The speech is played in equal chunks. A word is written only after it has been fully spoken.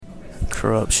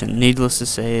corruption. Needless to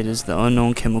say, it is the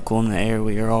unknown chemical in the air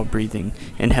we are all breathing.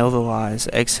 Inhale the lies,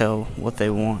 exhale what they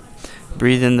want.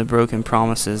 Breathe in the broken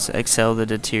promises, exhale the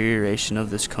deterioration of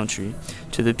this country.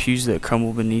 To the pews that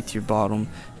crumble beneath your bottom,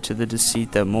 to the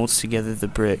deceit that molds together the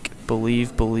brick.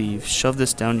 Believe, believe, shove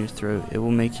this down your throat, it will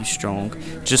make you strong.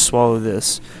 Just swallow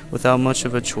this. Without much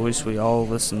of a choice, we all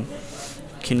listen.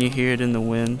 Can you hear it in the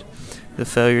wind? The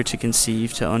failure to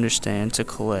conceive, to understand, to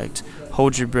collect.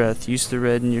 Hold your breath, use the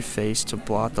red in your face to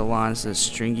blot the lines that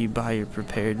string you by your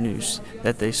prepared noose,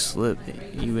 that they slip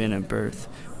you in at birth.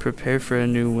 Prepare for a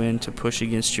new wind to push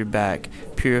against your back,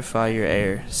 purify your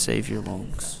air, save your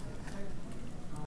lungs.